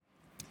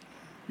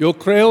Yo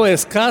creo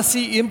es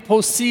casi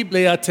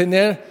imposible a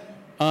tener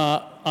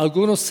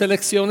algunas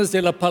selecciones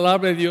de la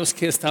palabra de Dios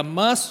que está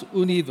más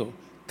unido.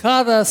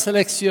 Cada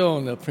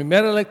selección, la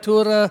primera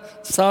lectura,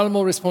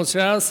 salmo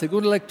responsorial,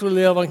 segunda lectura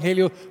del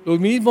Evangelio, el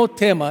mismo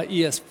tema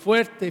y es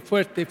fuerte,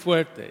 fuerte,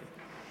 fuerte.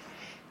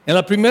 En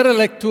la primera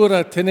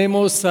lectura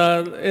tenemos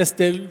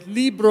este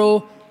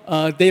libro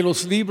de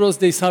los libros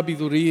de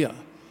sabiduría.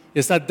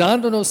 Está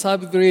dándonos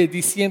sabiduría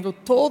diciendo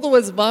todo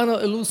es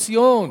vana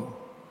ilusión.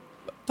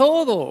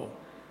 Todo.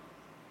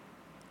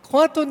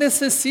 ¿Cuánto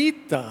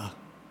necesita?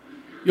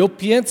 Yo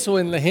pienso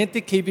en la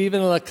gente que vive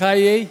en la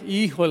calle,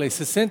 híjole,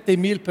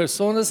 60,000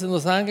 personas en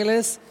Los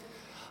Ángeles.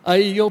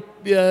 Yo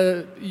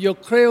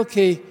creo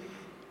que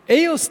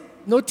ellos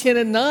no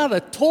tienen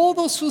nada,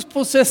 todas sus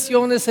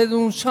posesiones en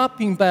un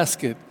shopping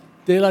basket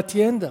de la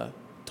tienda,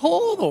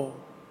 todo.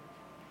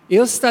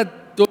 Ellos están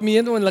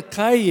durmiendo en la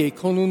calle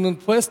con un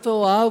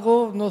impuesto o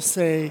algo, no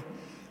sé,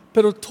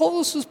 pero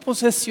todas sus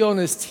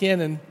posesiones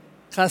tienen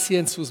casi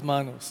en sus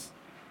manos.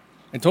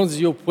 Entonces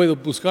yo puedo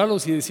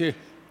buscarlos y decir,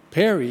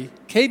 Perry,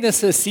 ¿qué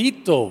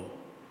necesito?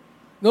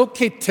 No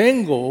qué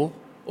tengo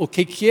o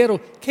qué quiero,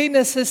 ¿qué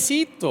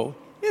necesito?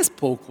 Es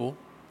poco,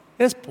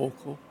 es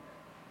poco.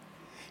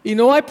 Y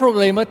no hay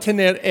problema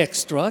tener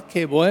extra,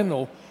 qué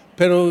bueno,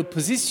 pero la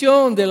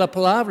posición de la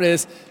palabra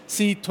es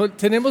si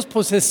tenemos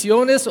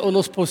posesiones o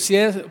las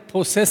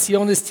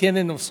posesiones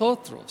tienen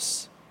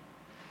nosotros.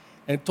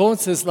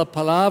 Entonces la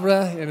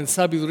palabra en la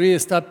sabiduría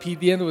está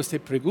pidiendo esta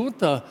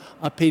pregunta,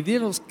 a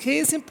pedirnos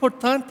qué es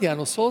importante a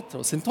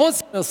nosotros.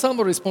 Entonces el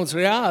salmo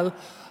responsorial,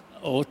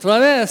 otra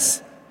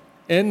vez,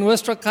 en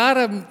nuestra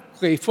cara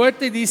que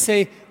fuerte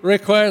dice,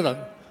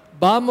 recuerdan,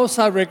 vamos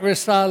a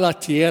regresar a la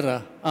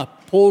tierra, a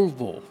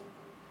polvo.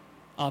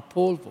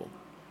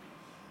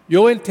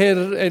 Yo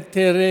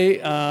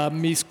enterré a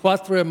mis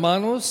 4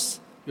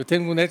 hermanos, yo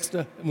tengo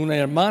una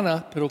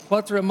hermana, pero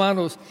 4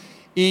 hermanos,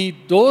 y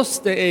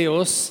 2 de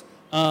ellos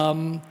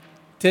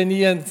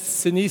tenían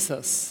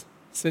cenizas.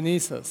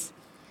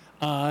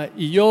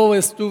 Y yo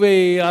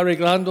estuve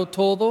arreglando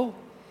todo,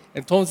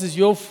 entonces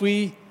yo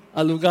fui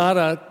al lugar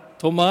a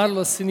tomar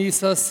las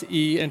cenizas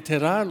y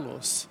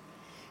enterrarlos.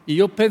 Y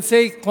yo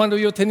pensé, cuando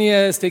yo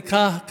tenía esta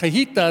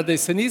cajita de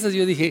cenizas,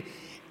 yo dije,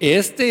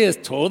 este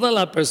es toda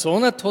la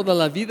persona, toda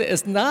la vida,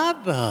 es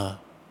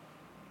nada,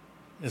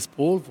 es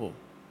polvo.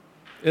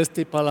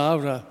 Esta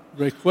palabra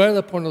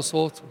recuerda por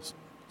nosotros,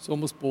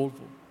 somos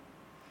polvo.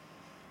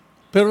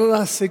 Pero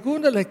la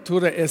segunda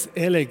lectura es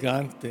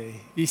elegante,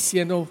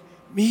 diciendo,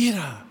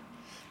 mira,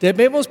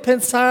 debemos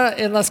pensar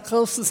en las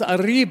cosas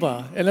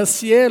arriba, en el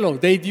cielo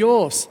de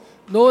Dios,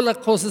 no las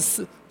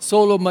cosas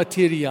solo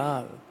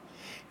material.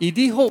 Y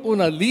dijo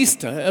una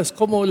lista, es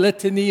como le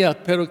tenía,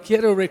 pero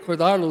quiero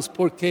recordarlos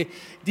porque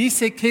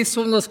dice que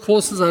son las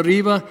cosas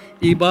arriba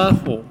y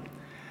abajo.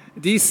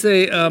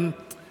 Dice,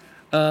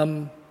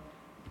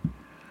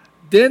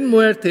 den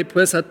muerte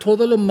pues a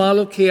todo lo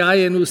malo que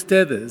hay en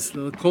ustedes,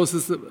 las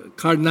cosas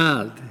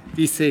carnal.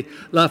 Dice,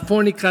 la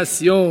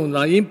fornicación,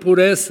 la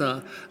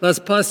impureza, las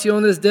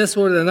pasiones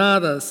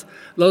desordenadas,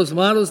 los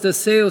malos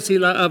deseos y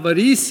la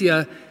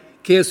avaricia,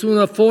 que es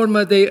una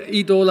forma de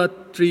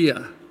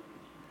idolatría.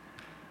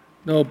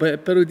 No,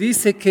 pero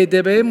dice que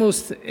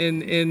debemos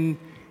en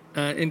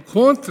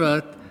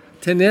contra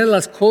tener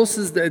las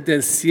cosas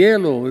del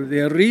cielo,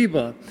 de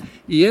arriba.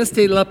 Y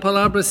la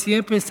palabra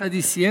siempre está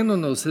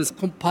diciéndonos, es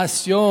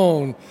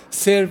compasión,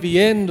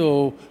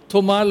 sirviendo,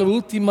 tomar el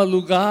último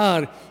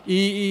lugar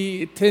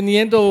y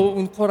teniendo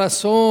un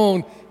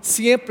corazón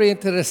siempre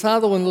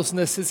interesado en las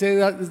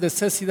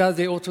necesidades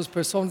de otras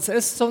personas.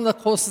 Esas son las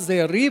cosas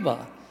de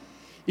arriba.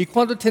 Y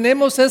cuando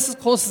tenemos esas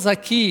cosas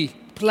aquí,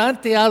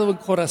 planteado en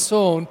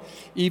corazón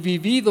y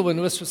vivido en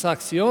nuestras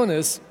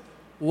acciones,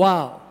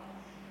 wow.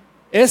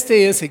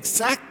 Este es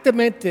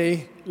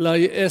exactamente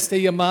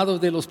este llamado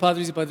de los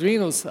padres y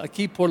padrinos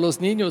aquí por los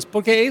niños,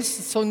 porque ellos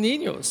son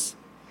niños.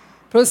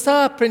 Pero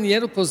está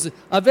aprendiendo, pues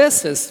a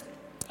veces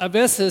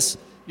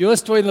yo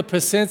estoy en la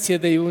presencia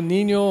de un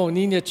niño o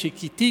niña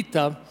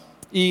chiquitita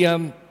y a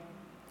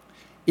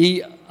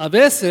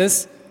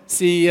veces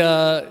si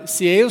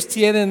ellos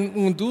tienen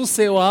un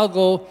dulce o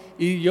algo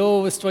y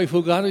yo estoy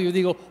jugando, yo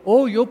digo,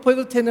 oh, ¿yo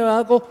puedo tener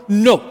algo?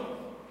 No.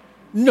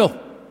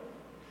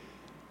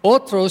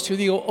 Otros, yo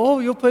digo,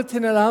 oh, yo puedo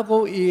tener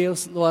algo y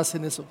ellos lo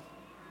hacen eso,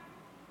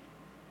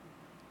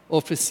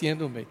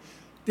 ofreciéndome.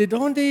 ¿De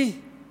dónde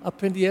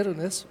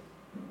aprendieron eso?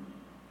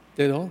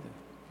 ¿De dónde?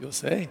 Yo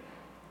sé.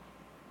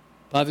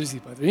 Padres y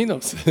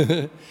padrinos.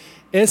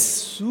 Es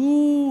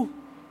su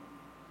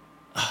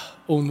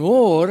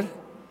honor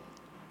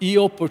y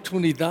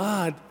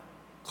oportunidad.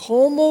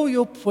 ¿Cómo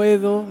yo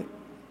puedo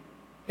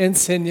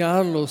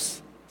enseñarlos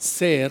a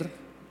ser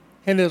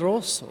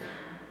generoso?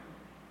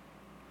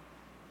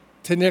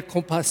 Tener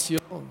compasión,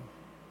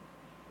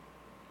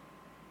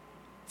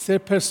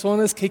 ser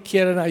personas que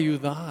quieren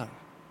ayudar.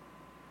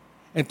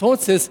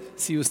 Entonces,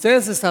 si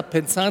ustedes están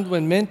pensando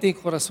en mente y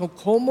corazón,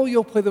 ¿cómo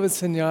yo puedo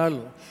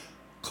enseñarlo?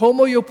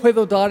 ¿Cómo yo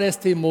puedo dar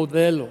este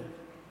modelo?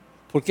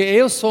 Porque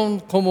ellos son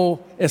como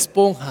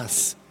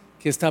esponjas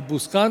que está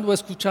buscando,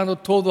 escuchando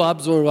todo,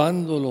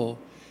 absorbándolo.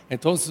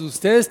 Entonces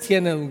ustedes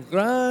tienen un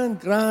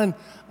gran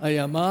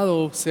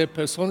llamado a ser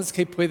personas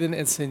que pueden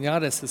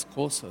enseñar esas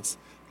cosas,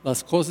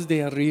 las cosas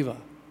de arriba,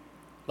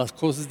 las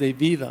cosas de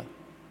vida.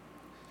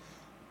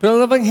 Pero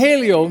el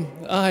Evangelio,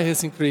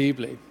 es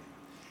increíble.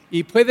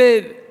 Y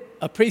puede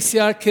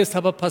apreciar qué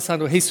estaba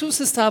pasando.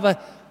 Jesús estaba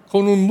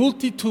con una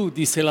multitud,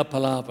 dice la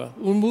palabra,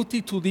 una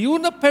multitud. Y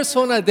una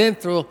persona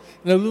adentro,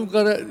 en el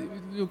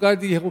lugar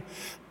dijo,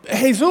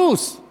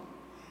 Jesús,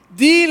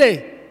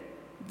 dile,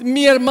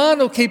 mi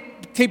hermano,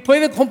 que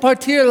puede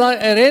compartir la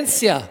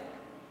herencia.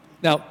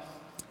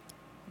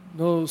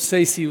 No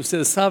sé si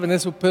ustedes saben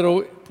eso,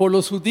 pero por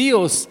los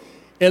judíos,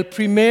 el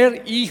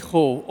primer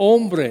hijo,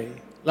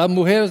 hombre, las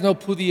mujeres no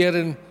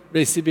pudieron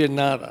recibir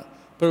nada.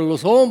 Pero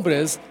los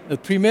hombres, el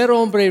primer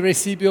hombre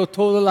recibió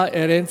toda la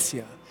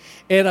herencia.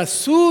 Era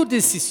su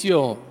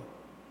decisión,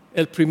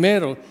 el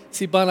primero,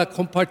 si van a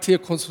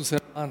compartir con sus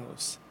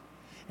hermanos.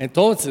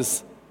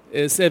 Entonces,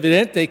 es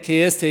evidente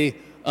que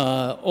este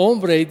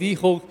hombre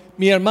dijo,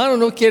 mi hermano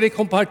no quiere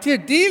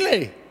compartir,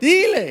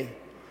 dile.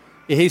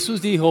 Y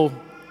Jesús dijo,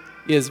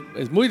 y es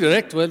muy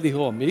directo, él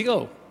dijo,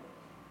 amigo,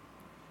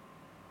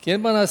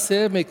 ¿quién van a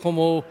hacerme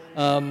como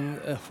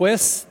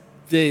juez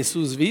de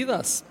sus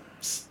vidas?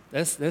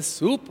 Es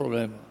su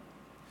problema.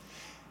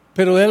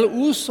 Pero él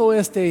usó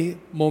este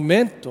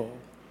momento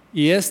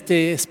y esta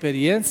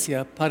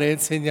experiencia para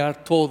enseñar a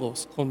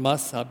todos con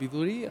más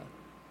sabiduría.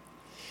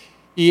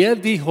 Y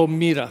él dijo,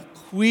 mira,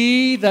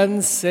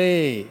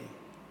 cuídense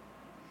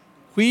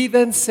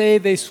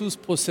de sus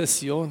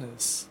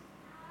posesiones,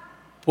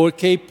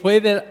 porque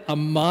pueden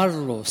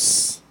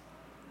amarlos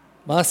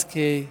más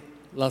que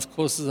las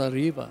cosas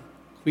arriba.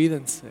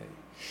 Cuídense.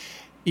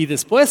 Y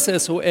después de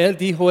eso, él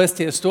dijo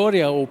esta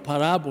historia o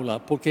parábola,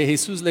 porque a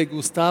Jesús le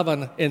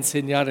gustaba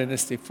enseñar en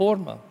esta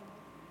forma.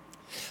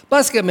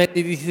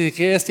 Básicamente dice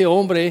que este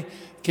hombre,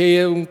 que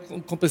era un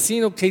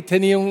campesino que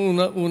tenía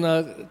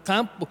un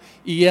campo,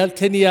 y él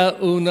tenía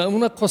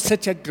una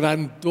cosecha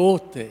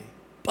grandote,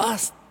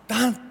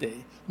 bastante,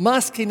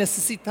 más que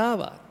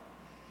necesitaba.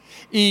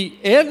 Y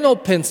él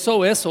no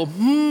pensó eso,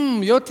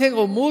 yo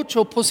tengo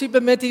mucho,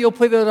 posiblemente yo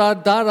puedo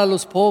dar a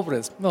los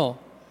pobres.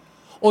 No.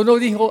 O no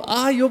dijo,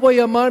 yo voy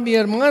a llamar a mi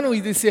hermano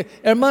y dice,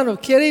 hermano,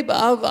 ¿quiere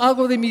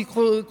algo de mi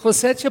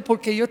cosecha?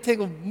 Porque yo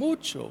tengo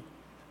mucho.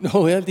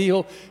 No, él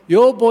dijo,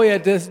 yo voy a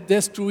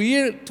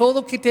destruir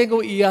todo lo que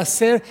tengo y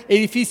hacer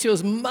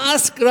edificios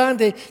más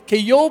grandes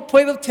que yo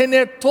puedo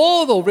tener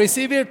todo,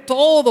 recibir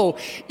todo.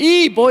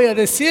 Y voy a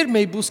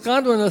decirme,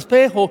 buscando en el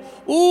espejo,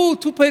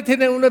 tú puedes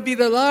tener una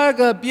vida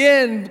larga,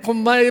 bien,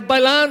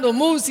 bailando,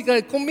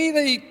 música,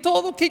 comida y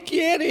todo lo que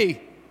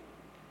quiere.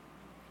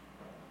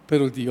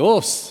 Pero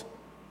Dios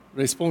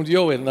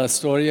respondió en la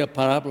historia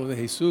parábola de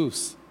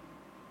Jesús.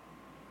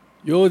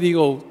 Yo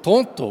digo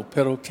tonto,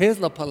 pero ¿qué es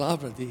la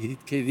palabra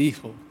que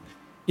dijo?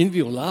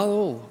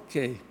 ¿Inviolado?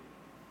 ¿Qué?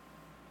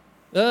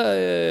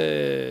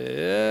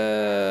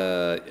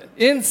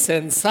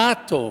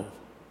 Insensato.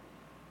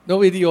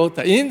 No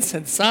idiota,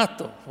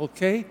 insensato,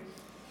 ¿ok?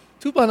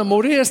 Tú vas a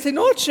morir esta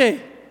noche.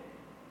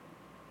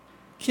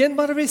 ¿Quién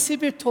va a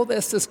recibir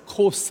todas estas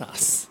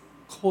cosas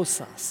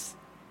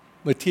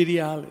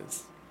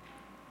materiales?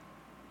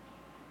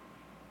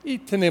 Y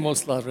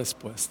tenemos la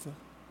respuesta.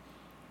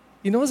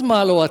 Y no es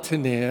malo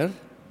tener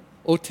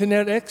o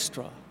tener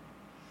extra,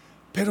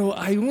 pero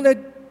hay una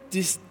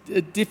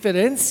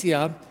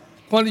diferencia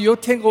cuando yo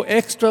tengo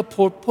extra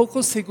por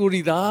poco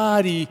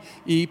seguridad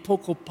y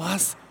poco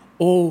paz,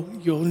 o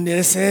yo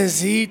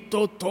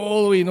necesito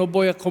todo y no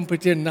voy a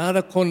compartir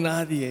nada con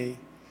nadie,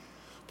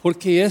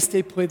 porque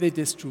puede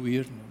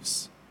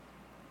destruirnos.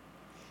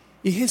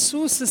 Y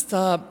Jesús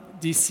está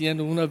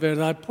diciendo una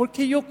verdad,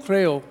 porque yo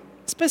creo,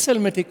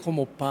 especialmente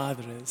como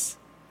padres,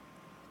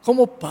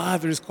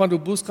 cuando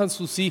buscan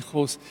sus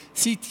hijos,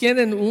 si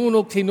tienen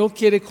uno que no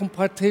quiere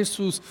compartir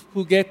sus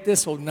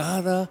juguetes o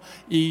nada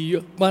y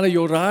van a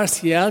llorar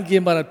si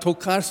alguien va a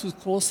tocar sus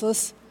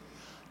cosas,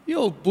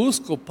 yo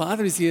busco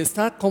padres y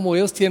está como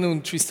ellos tienen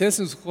una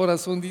tristeza en su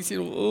corazón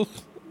diciendo,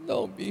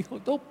 no, mi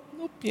hijo, no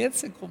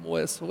piensen como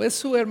eso, es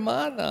su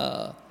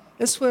hermana,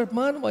 es su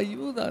hermano,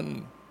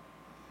 ayudan.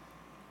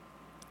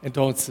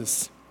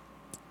 Entonces,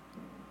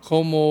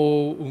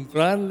 como una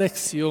gran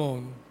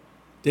lección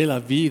de la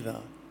vida,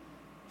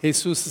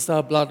 Jesús está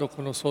hablando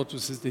con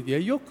nosotros este día.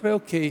 Yo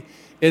creo que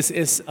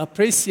es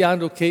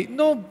apreciando que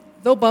no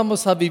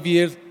vamos a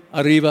vivir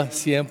arriba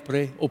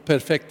siempre o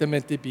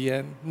perfectamente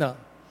bien, no.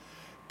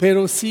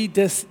 Pero sí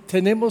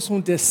tenemos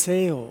un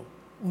deseo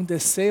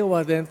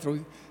adentro.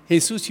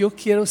 Jesús, yo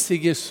quiero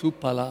seguir su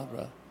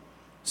palabra,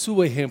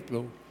 su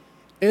ejemplo,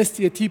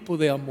 este tipo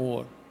de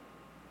amor.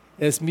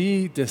 Es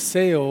mi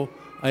deseo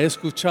a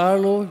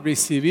escucharlo,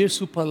 recibir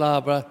su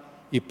palabra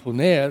y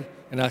poner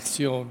en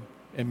acción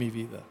en mi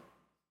vida.